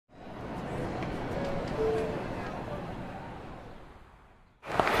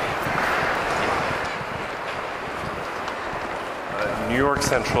York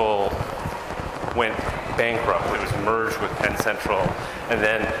Central went bankrupt. It was merged with Penn Central. And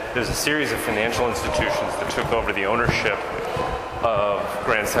then there's a series of financial institutions that took over the ownership of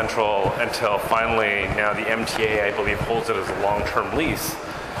Grand Central until finally now the MTA, I believe, holds it as a long-term lease.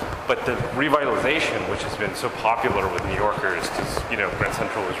 But the revitalization, which has been so popular with New Yorkers, because Grand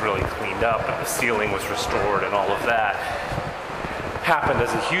Central was really cleaned up and the ceiling was restored and all of that, happened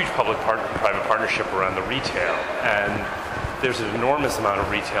as a huge public-private partnership around the retail. And there's an enormous amount of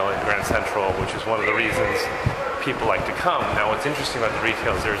retail in Grand Central, which is one of the reasons people like to come. Now, what's interesting about the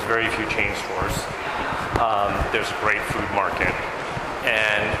retail is there's very few chain stores. There's a great food market.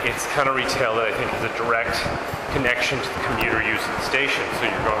 And it's kind of retail that I think is a direct connection to the commuter use of the station. So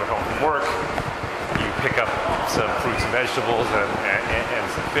you're going home from work, you pick up some fruits and vegetables and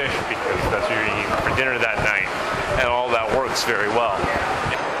some fish because that's what you're eating for dinner that night. And all that works very well.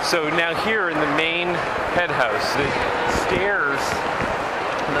 So now here in the main head house, the stairs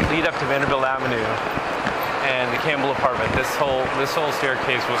that lead up to Vanderbilt Avenue and the Campbell apartment, this whole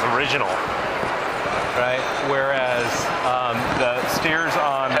staircase was original. Right? Whereas the stairs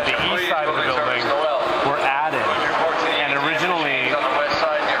on the east side of the building were added, and originally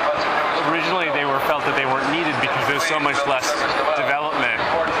they were felt that they weren't needed because there's so much less development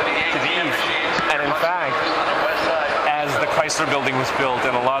to the east. And in fact, as the Chrysler Building was built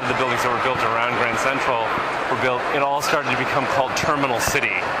and a lot of the buildings that were built around Grand Central were built, it all started to become called Terminal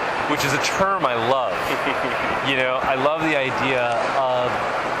City, which is a term I love. I love the idea of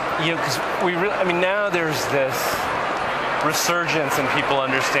because now there's this resurgence in people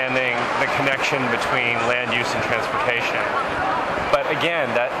understanding the connection between land use and transportation. But again,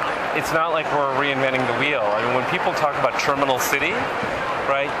 it's not like we're reinventing the wheel. I mean, when people talk about Terminal City,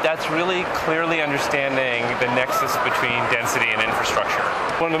 right, that's really clearly understanding the nexus between density and infrastructure.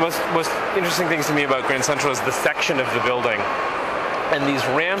 One of the most interesting things to me about Grand Central is the section of the building. And these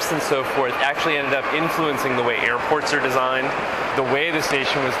ramps and so forth actually ended up influencing the way airports are designed. The way the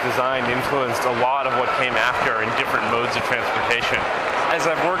station was designed influenced a lot of what came after in different modes of transportation. As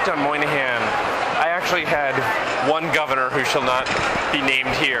I've worked on Moynihan, I actually had one governor, who shall not be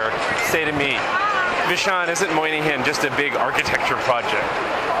named here, say to me, "Vishaan, isn't Moynihan just a big architecture project?"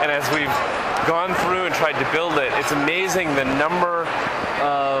 And as we've gone through and tried to build it, it's amazing the number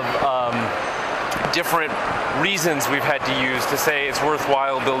of different reasons we've had to use to say it's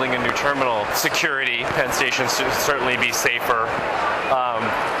worthwhile building a new terminal. Security, Penn Station should certainly be safer.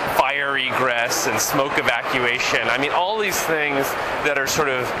 Fire egress and smoke evacuation. I mean, all these things that are sort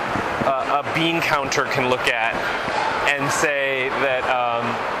of a bean counter can look at and say that,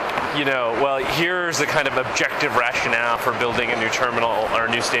 well, here's the kind of objective rationale for building a new terminal or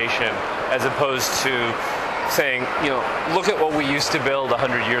a new station, as opposed to saying, look at what we used to build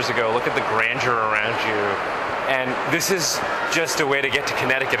 100 years ago. Look at the grandeur around you. And this is just a way to get to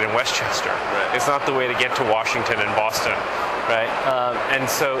Connecticut and Westchester. Right. It's not the way to get to Washington and Boston, right? And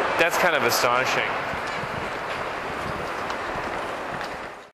so that's kind of astonishing.